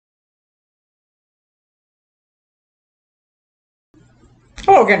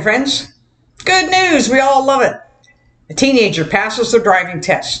Hello again, friends. Good news, we all love it. A teenager passes their driving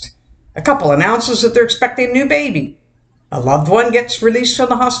test. A couple announces that they're expecting a new baby. A loved one gets released from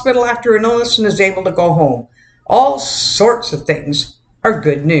the hospital after an illness and is able to go home. All sorts of things are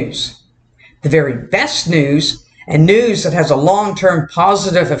good news. The very best news, and news that has a long-term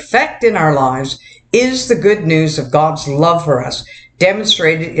positive effect in our lives, is the good news of God's love for us,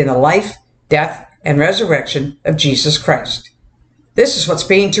 demonstrated in the life, death, and resurrection of Jesus Christ. This is what's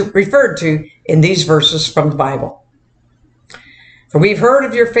being referred to in these verses from the Bible. For we've heard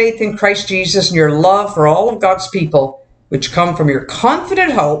of your faith in Christ Jesus and your love for all of God's people, which come from your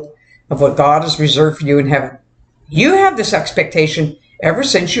confident hope of what God has reserved for you in heaven. You have this expectation ever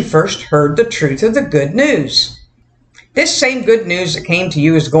since you first heard the truth of the good news. This same good news that came to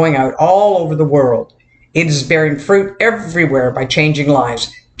you is going out all over the world. It is bearing fruit everywhere by changing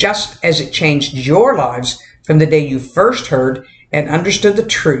lives, just as it changed your lives from the day you first heard and understood the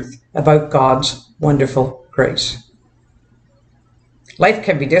truth about God's wonderful grace. Life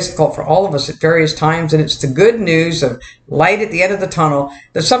can be difficult for all of us at various times, and it's the good news of light at the end of the tunnel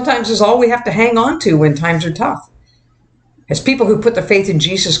that sometimes is all we have to hang on to when times are tough. As people who put their faith in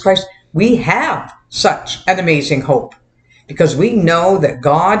Jesus Christ, we have such an amazing hope because we know that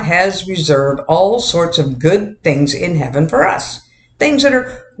God has reserved all sorts of good things in heaven for us, things that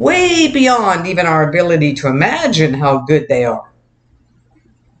are way beyond even our ability to imagine how good they are.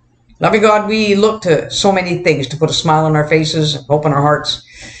 Loving God, we look to so many things to put a smile on our faces and hope in our hearts.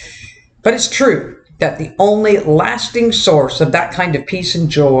 But it's true that the only lasting source of that kind of peace and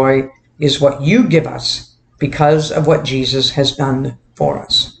joy is what you give us because of what Jesus has done for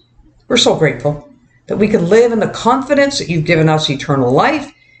us. We're so grateful that we can live in the confidence that you've given us eternal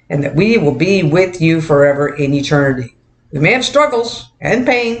life and that we will be with you forever in eternity. We may have struggles and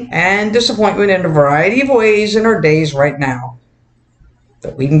pain and disappointment in a variety of ways in our days right now,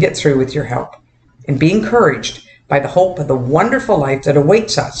 that we can get through with your help and be encouraged by the hope of the wonderful life that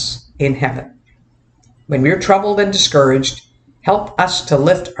awaits us in heaven. When we're troubled and discouraged, help us to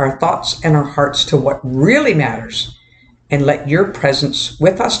lift our thoughts and our hearts to what really matters, and let your presence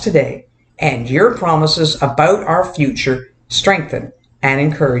with us today and your promises about our future strengthen and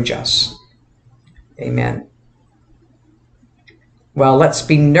encourage us. Amen. Well, let's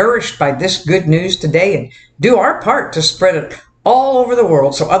be nourished by this good news today and do our part to spread it all over the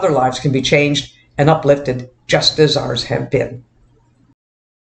world so other lives can be changed and uplifted just as ours have been.